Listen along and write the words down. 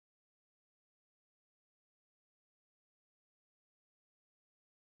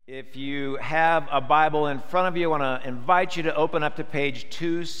If you have a Bible in front of you, I want to invite you to open up to page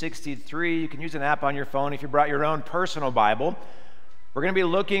 263. You can use an app on your phone if you brought your own personal Bible. We're going to be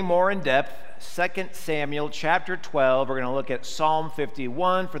looking more in depth, 2 Samuel chapter 12. We're going to look at Psalm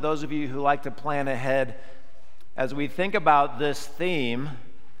 51 for those of you who like to plan ahead as we think about this theme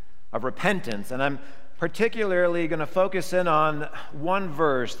of repentance. And I'm particularly going to focus in on one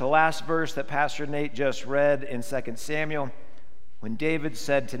verse, the last verse that Pastor Nate just read in 2 Samuel. When David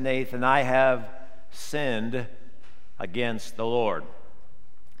said to Nathan, "I have sinned against the Lord."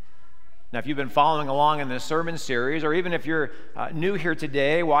 Now, if you've been following along in this sermon series, or even if you're new here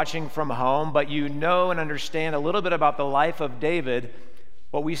today, watching from home, but you know and understand a little bit about the life of David,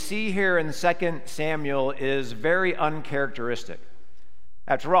 what we see here in 2 Samuel is very uncharacteristic.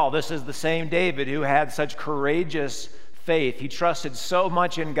 After all, this is the same David who had such courageous faith. He trusted so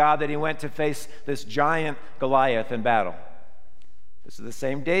much in God that he went to face this giant Goliath in battle. This is the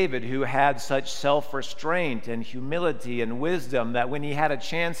same David who had such self-restraint and humility and wisdom that when he had a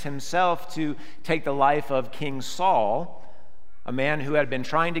chance himself to take the life of King Saul, a man who had been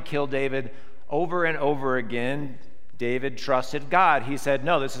trying to kill David over and over again, David trusted God. He said,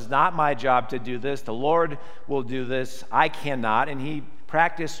 "No, this is not my job to do this. The Lord will do this. I cannot." And he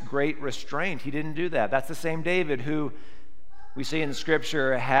practiced great restraint. He didn't do that. That's the same David who we see in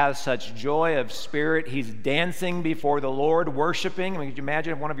Scripture has such joy of spirit. He's dancing before the Lord, worshiping. I mean, could you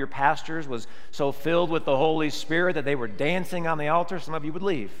imagine if one of your pastors was so filled with the Holy Spirit that they were dancing on the altar? Some of you would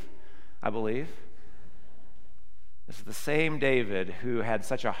leave, I believe. This is the same David who had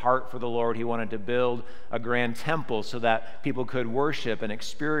such a heart for the Lord. He wanted to build a grand temple so that people could worship and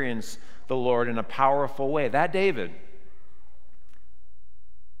experience the Lord in a powerful way. That David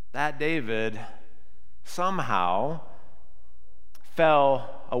somehow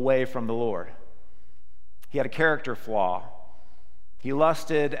fell away from the Lord. He had a character flaw. He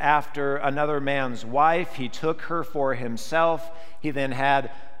lusted after another man's wife. He took her for himself. He then had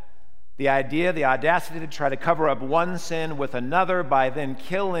the audacity to try to cover up one sin with another by then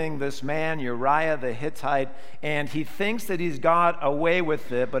killing this man, Uriah the Hittite, and he thinks that he's got away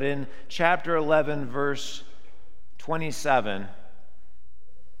with it, but in chapter 11, verse 27,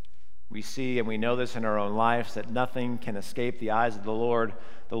 we see, and we know this in our own lives, that nothing can escape the eyes of the Lord.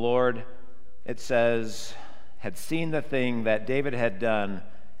 The Lord, it says, had seen the thing that David had done,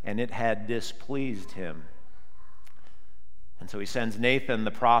 and it had displeased him. And so he sends Nathan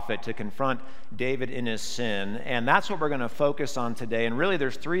the prophet to confront David in his sin, and that's what we're going to focus on today. And really,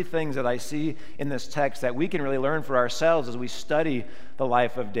 there's three things that I see in this text that we can really learn for ourselves as we study the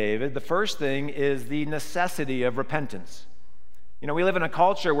life of David. The first thing is the necessity of repentance. You know, we live in a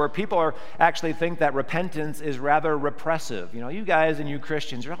culture where people actually think that repentance is rather repressive. You know, you guys and you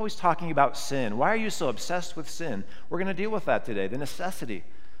Christians, you're always talking about sin. Why are you so obsessed with sin? We're going to deal with that today, the necessity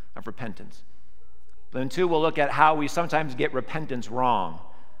of repentance. Then two, we'll look at how we sometimes get repentance wrong.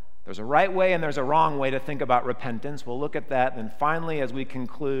 There's a right way and there's a wrong way to think about repentance. We'll look at that. And finally, as we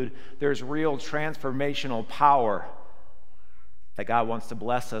conclude, there's real transformational power that God wants to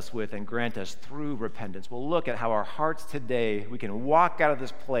bless us with and grant us through repentance. We'll look at how our hearts today, we can walk out of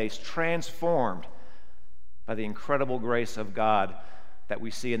this place transformed by the incredible grace of God that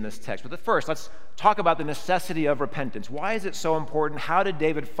we see in this text. But first, let's talk about the necessity of repentance. Why is it so important? How did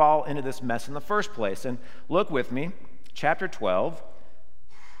David fall into this mess in the first place? And look with me, chapter 12.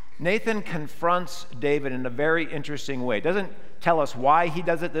 Nathan confronts David in a very interesting way. It doesn't tell us why he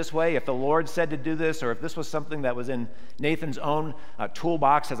does it this way, if the Lord said to do this, or if this was something that was in Nathan's own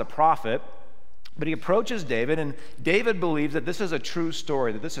toolbox as a prophet. But he approaches David, and David believes that this is a true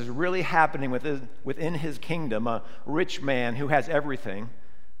story, that this is really happening within his kingdom, a rich man who has everything,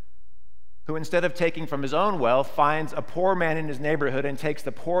 who instead of taking from his own wealth, finds a poor man in his neighborhood and takes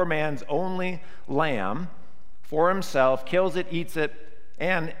the poor man's only lamb for himself, kills it, eats it.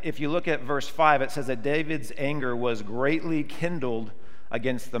 And if you look at verse 5, it says that David's anger was greatly kindled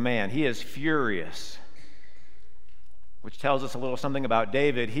against the man. He is furious, which tells us a little something about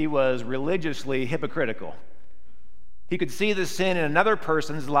David. He was religiously hypocritical. He could see the sin in another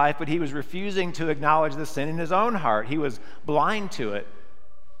person's life, but he was refusing to acknowledge the sin in his own heart. He was blind to it.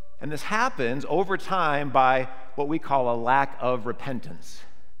 And this happens over time by what we call a lack of repentance.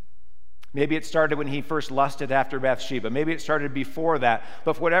 Maybe it started when he first lusted after Bathsheba. Maybe it started before that.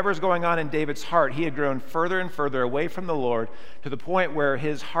 But for whatever's going on in David's heart, he had grown further and further away from the Lord to the point where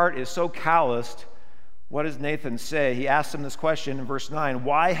his heart is so calloused. What does Nathan say? He asks him this question in verse 9,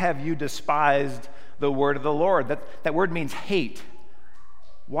 "Why have you despised the word of the Lord?" That word means hate.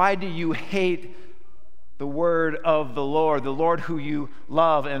 Why do you hate the word of the Lord who you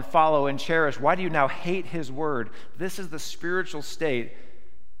love and follow and cherish? Why do you now hate his word? This is the spiritual state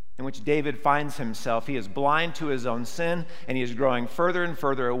in which David finds himself. He is blind to his own sin, and he is growing further and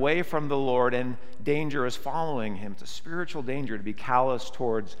further away from the Lord, and danger is following him. It's a spiritual danger to be callous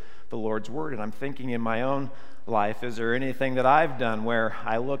towards the Lord's word. And I'm thinking in my own life, is there anything that I've done where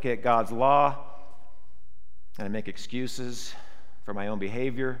I look at God's law and I make excuses for my own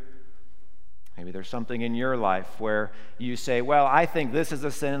behavior? Maybe there's something in your life where you say, well, I think this is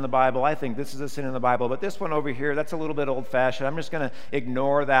a sin in the Bible, I think this is a sin in the Bible, but this one over here, that's a little bit old-fashioned. I'm just going to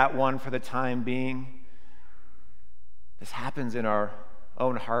ignore that one for the time being. This happens in our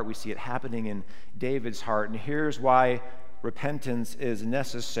own heart. We see it happening in David's heart. And here's why repentance is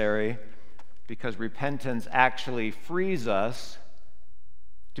necessary, because repentance actually frees us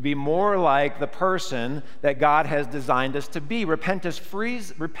to be more like the person that God has designed us to be. Repentance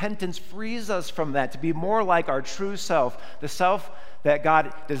frees us from that, to be more like our true self, the self that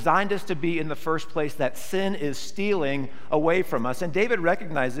God designed us to be in the first place, that sin is stealing away from us. And David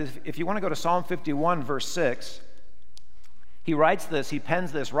recognizes, if you want to go to Psalm 51, verse 6, he writes this, he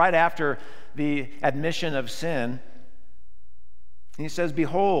pens this right after the admission of sin. And he says,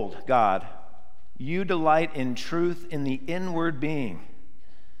 "Behold, God, you delight in truth in the inward being,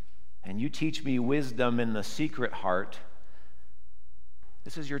 and you teach me wisdom in the secret heart."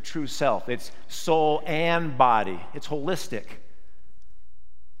 This is your true self. It's soul and body. It's holistic.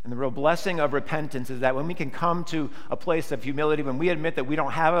 And the real blessing of repentance is that when we can come to a place of humility, when we admit that we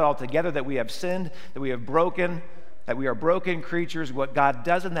don't have it all together, that we have sinned, that we have broken, that we are broken creatures, what God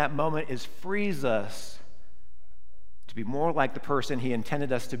does in that moment is frees us to be more like the person he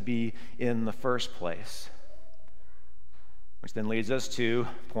intended us to be in the first place. Which then leads us to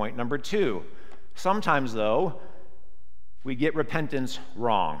point number 2. Sometimes, though, we get repentance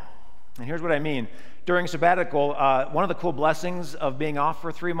wrong. And here's what I mean. During sabbatical, one of the cool blessings of being off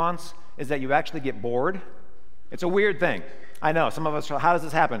for 3 months is that you actually get bored. It's a weird thing. I know, some of us, how does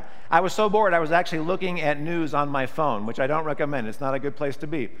this happen? I was so bored, I was actually looking at news on my phone, which I don't recommend. It's not a good place to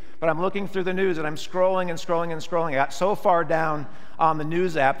be. But I'm looking through the news, and I'm scrolling and scrolling and scrolling. I got so far down on the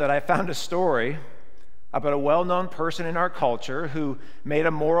news app that I found a story about a well-known person in our culture who made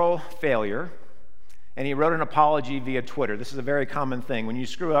a moral failure, and he wrote an apology via Twitter. This is a very common thing. When you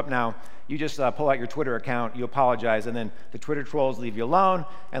screw up now, you just pull out your Twitter account, you apologize, and then the Twitter trolls leave you alone,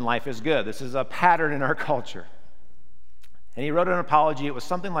 and life is good. This is a pattern in our culture. And he wrote an apology. It was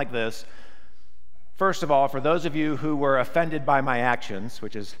something like this. First of all, for those of you who were offended by my actions,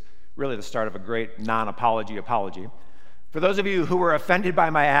 which is really the start of a great non-apology apology, for those of you who were offended by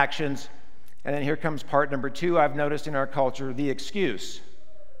my actions, and then here comes part number 2, I've noticed in our culture, the excuse.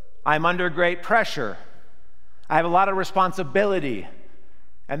 I'm under great pressure. I have a lot of responsibility,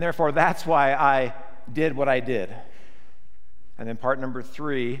 and therefore that's why I did what I did. And then part number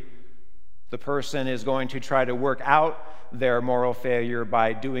 3, the person is going to try to work out their moral failure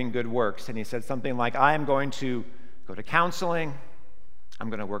by doing good works. And he said something like, I am going to go to counseling, I'm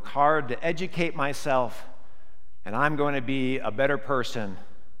going to work hard to educate myself, and I'm going to be a better person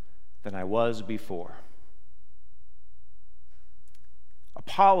than I was before.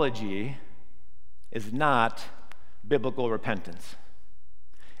 Apology is not biblical repentance.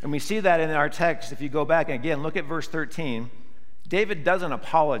 And we see that in our text. If you go back and again, look at verse 13. David doesn't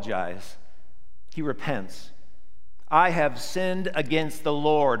apologize. He repents. I have sinned against the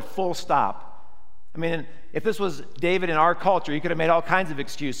Lord, full stop. I mean, if this was David in our culture, he could have made all kinds of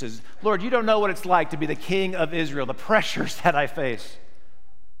excuses. Lord, you don't know what it's like to be the king of Israel, the pressures that I face.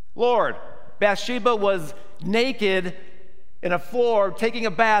 Lord, Bathsheba was naked in a floor taking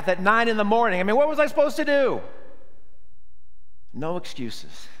a bath at 9 in the morning. I mean, what was I supposed to do? No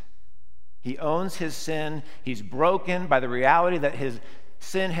excuses. He owns his sin. He's broken by the reality that his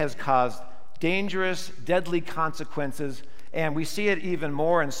sin has caused dangerous, deadly consequences. And we see it even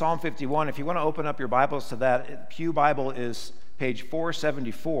more in Psalm 51. If you want to open up your Bibles to that, Pew Bible is page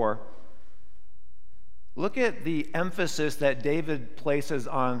 474. Look at the emphasis that David places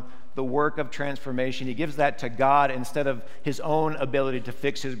on the work of transformation. He gives that to God instead of his own ability to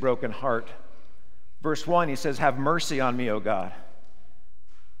fix his broken heart. Verse 1, he says, have mercy on me, O God.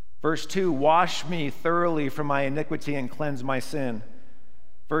 Verse 2, wash me thoroughly from my iniquity and cleanse my sin.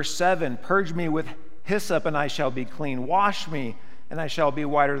 Verse 7, purge me with hyssop and I shall be clean. Wash me and I shall be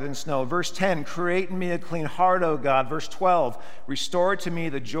whiter than snow. Verse 10, create in me a clean heart, O God. Verse 12, restore to me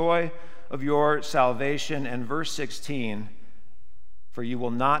the joy of your salvation. And verse 16, for you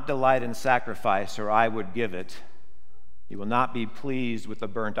will not delight in sacrifice, or I would give it. You will not be pleased with the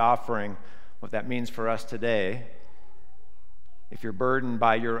burnt offering. What that means for us today, if you're burdened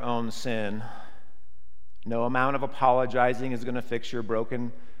by your own sin, no amount of apologizing is going to fix your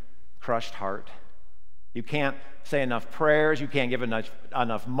broken, crushed heart. You can't say enough prayers. You can't give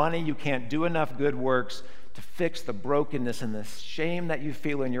enough money. You can't do enough good works to fix the brokenness and the shame that you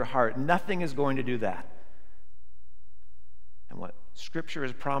feel in your heart. Nothing is going to do that. And what Scripture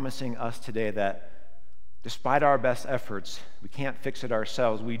is promising us today, that despite our best efforts, we can't fix it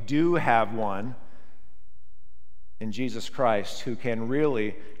ourselves. We do have one in Jesus Christ who can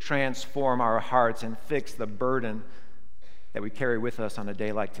really transform our hearts and fix the burden that we carry with us on a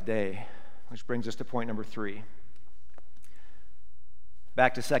day like today. Which brings us to point number 3.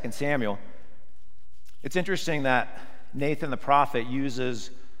 Back to 2 Samuel. It's interesting that Nathan the prophet uses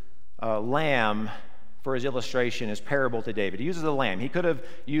a lamb for his illustration, his parable to David. He uses a lamb. He could have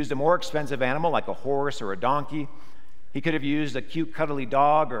used a more expensive animal like a horse or a donkey. He could have used a cute, cuddly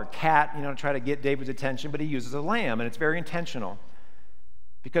dog or a cat, to try to get David's attention, but he uses a lamb, and it's very intentional.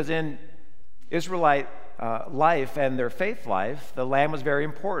 Because in Israelite life and their faith life, the lamb was very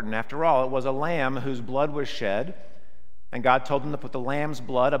important. After all, it was a lamb whose blood was shed, and God told them to put the lamb's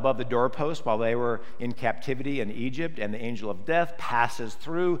blood above the doorpost while they were in captivity in Egypt, and the angel of death passes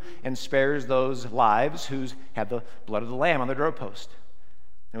through and spares those lives who have the blood of the lamb on the doorpost.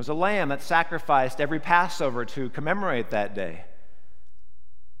 It was a lamb that sacrificed every Passover to commemorate that day.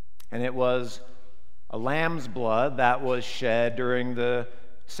 And it was a lamb's blood that was shed during the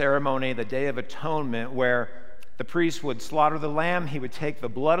ceremony, the Day of Atonement, where the priest would slaughter the lamb. He would take the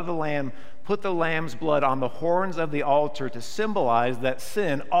blood of the lamb, put the lamb's blood on the horns of the altar to symbolize that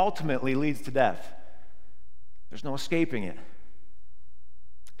sin ultimately leads to death. There's no escaping it.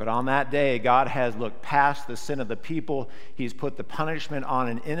 But on that day, God has looked past the sin of the people. He's put the punishment on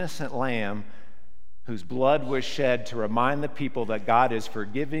an innocent lamb whose blood was shed to remind the people that God is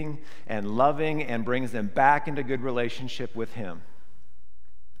forgiving and loving and brings them back into good relationship with Him.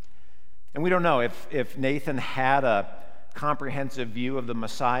 And we don't know if Nathan had a comprehensive view of the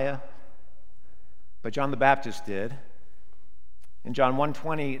Messiah, but John the Baptist did. In John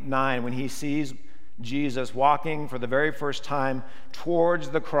 1:29, when he sees Jesus walking for the very first time towards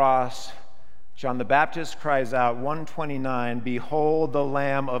the cross, John the Baptist cries out, 1:29, "Behold the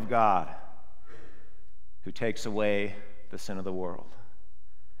Lamb of God who takes away the sin of the world."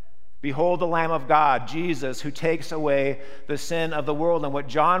 Behold the Lamb of God, Jesus, who takes away the sin of the world. And what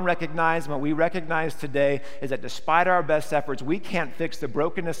John recognized and what we recognize today is that despite our best efforts, we can't fix the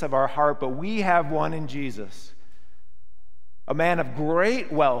brokenness of our heart, but we have one in Jesus. A man of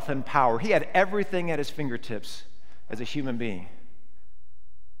great wealth and power. He had everything at his fingertips as a human being.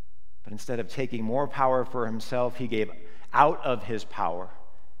 But instead of taking more power for himself, he gave out of his power.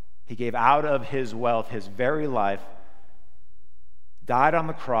 He gave out of his wealth, his very life, died on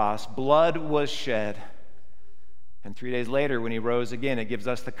the cross, blood was shed, and 3 days later when he rose again, it gives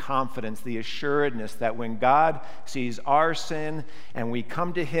us the confidence, the assuredness that when God sees our sin and we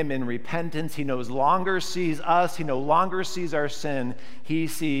come to Him in repentance, He no longer sees us, He no longer sees our sin, He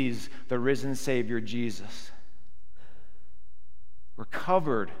sees the risen Savior, Jesus. We're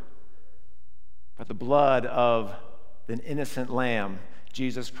covered by the blood of an innocent lamb,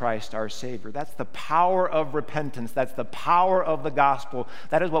 Jesus Christ, our Savior. That's the power of repentance. That's the power of the gospel.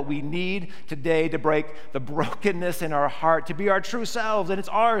 That is what we need today to break the brokenness in our heart, to be our true selves, and it's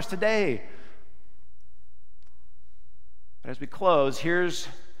ours today. But as we close, here's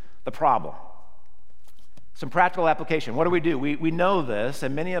the problem. Some practical application. What do? We know this,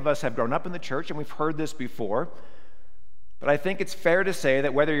 and many of us have grown up in the church, and we've heard this before. But I think it's fair to say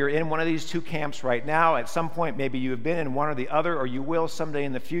that whether you're in one of these two camps right now, at some point maybe you have been in one or the other, or you will someday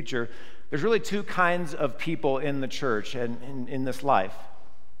in the future, there's really two kinds of people in the church and in this life.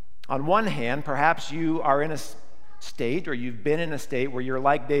 On one hand, perhaps you are in a state, or you've been in a state where you're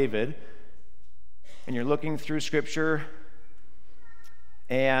like David, and you're looking through Scripture,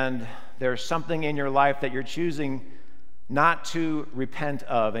 and there's something in your life that you're choosing not to repent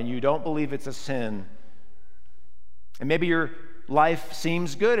of, and you don't believe it's a sin. And maybe your life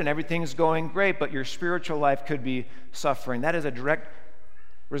seems good and everything's going great, but your spiritual life could be suffering. That is a direct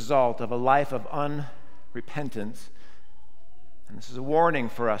result of a life of unrepentance. And this is a warning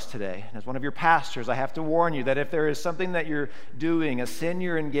for us today. As one of your pastors, I have to warn you that if there is something that you're doing, a sin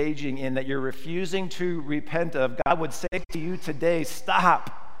you're engaging in, that you're refusing to repent of, God would say to you today,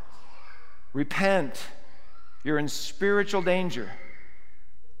 stop. Repent. You're in spiritual danger.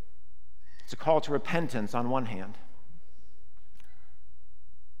 It's a call to repentance on one hand.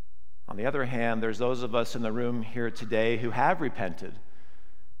 On the other hand, there's those of us in the room here today who have repented,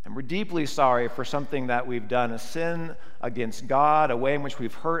 and we're deeply sorry for something that we've done, a sin against God, a way in which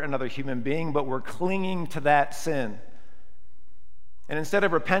we've hurt another human being, but we're clinging to that sin. And instead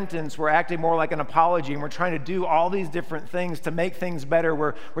of repentance, we're acting more like an apology, and we're trying to do all these different things to make things better.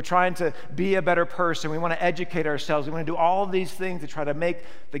 We're trying to be a better person. We want to educate ourselves. We want to do all of these things to try to make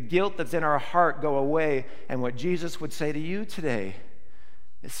the guilt that's in our heart go away. And what Jesus would say to you today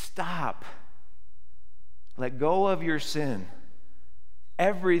is stop. Let go of your sin.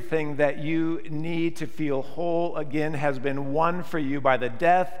 Everything that you need to feel whole again has been won for you by the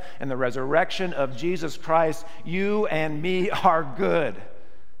death and the resurrection of Jesus Christ. You and me are good.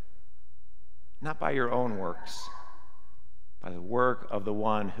 Not by your own works, by the work of the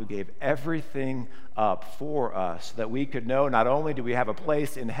one who gave everything up for us, that we could know not only do we have a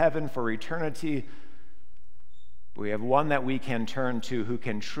place in heaven for eternity, but we have one that we can turn to who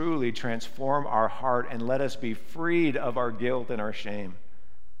can truly transform our heart and let us be freed of our guilt and our shame.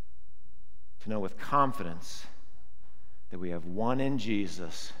 To know with confidence that we have one in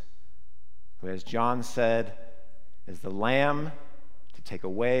Jesus, who, as John said, is the Lamb to take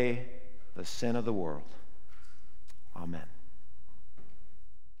away the sin of the world. Amen.